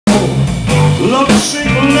Love to sing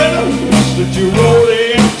letters that you wrote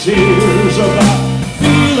in tears about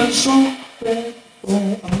feeling so bad for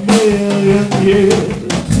a million years.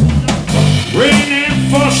 Rain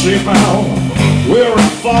and fussy about where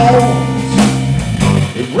it falls.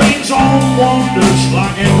 It rains on wonders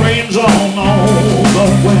like it rains on all.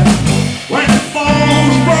 But when it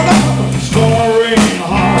falls, brother, it's gonna rain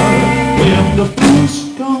hard. When the blues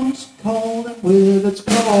comes calling with its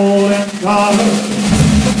calling card.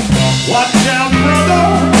 Watch out, brother,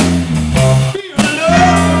 be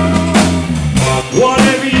alert.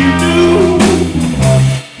 Whatever you do,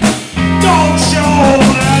 don't show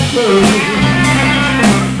that curve.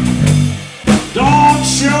 Don't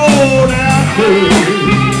show that curve.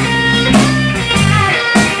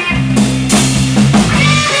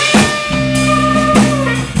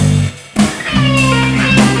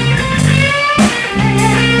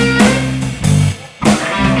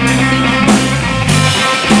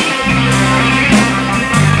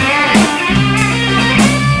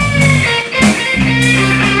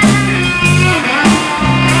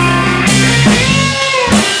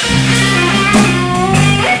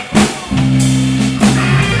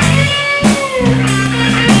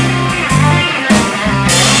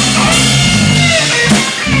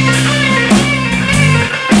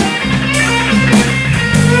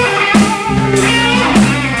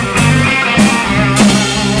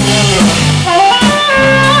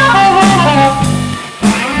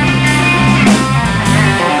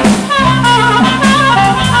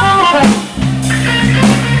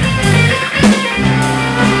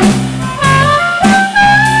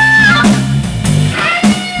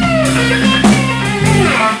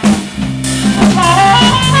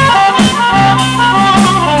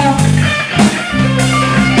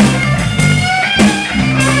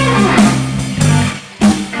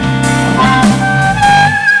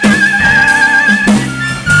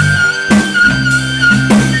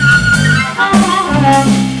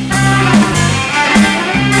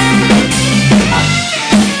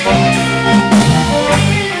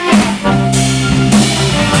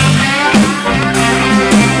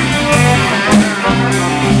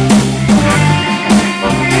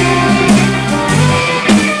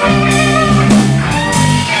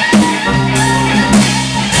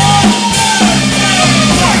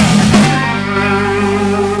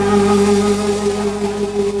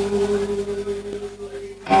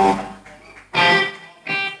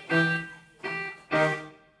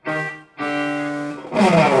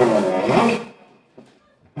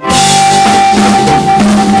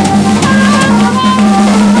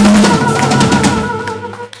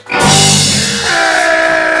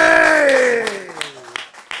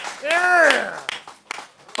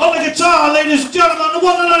 On the guitar, ladies and gentlemen, the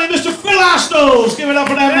one and only Mr. Phil Astles. Give it up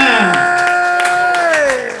for that man.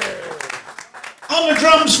 On the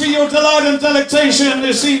drums, for your delight and delectation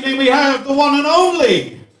this evening, we have the one and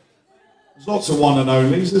only. There's lots of one and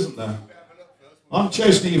onlys, isn't there? I'm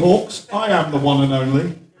Chesney Hawkes. I am the one and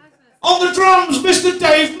only. On the drums, Mr.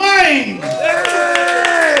 Dave Main.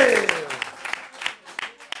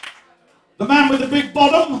 The man with the big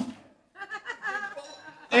bottom.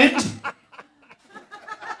 End.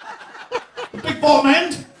 The big bottom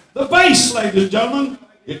end. The bass, ladies and gentlemen.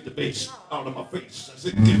 Get the bass out of my face. That's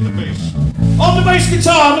it, get the bass. On the bass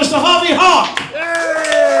guitar, Mr. Harvey Harp.